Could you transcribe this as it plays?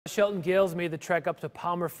Shelton Gales made the trek up to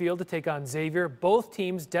Palmer Field to take on Xavier. Both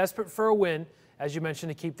teams desperate for a win, as you mentioned,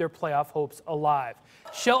 to keep their playoff hopes alive.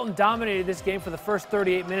 Shelton dominated this game for the first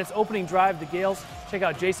 38 minutes. Opening drive, the Gales, check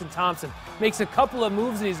out Jason Thompson, makes a couple of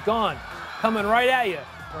moves and he's gone. Coming right at you,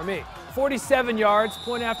 or me. 47 yards,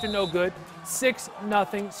 point after no good,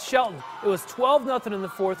 6-0 Shelton. It was 12-0 in the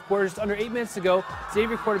fourth quarter, just under 8 minutes to go.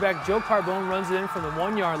 Xavier quarterback Joe Carbone runs it in from the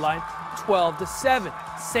 1-yard line, 12-7.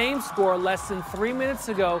 Same score less than 3 minutes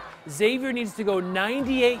ago. Xavier needs to go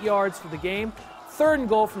 98 yards for the game. Third and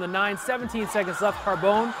goal from the 9, 17 seconds left.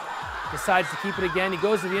 Carbone decides to keep it again. He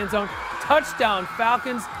goes to the end zone. Touchdown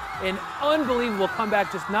Falcons. An unbelievable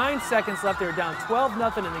comeback. Just 9 seconds left. They were down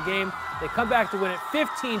 12-0 in the game. They come back to win it.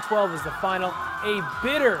 15-12 is the final. A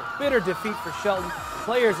bitter, bitter defeat for Shelton.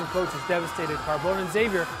 Players and coaches devastated. Carbone and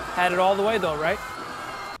Xavier had it all the way, though, right?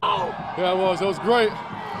 Yeah, it was. It was great.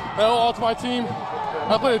 I owe all to my team.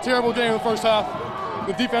 I played a terrible game in the first half.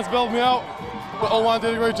 The defense bailed me out, but O-line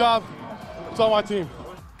did a great job. It's all my team.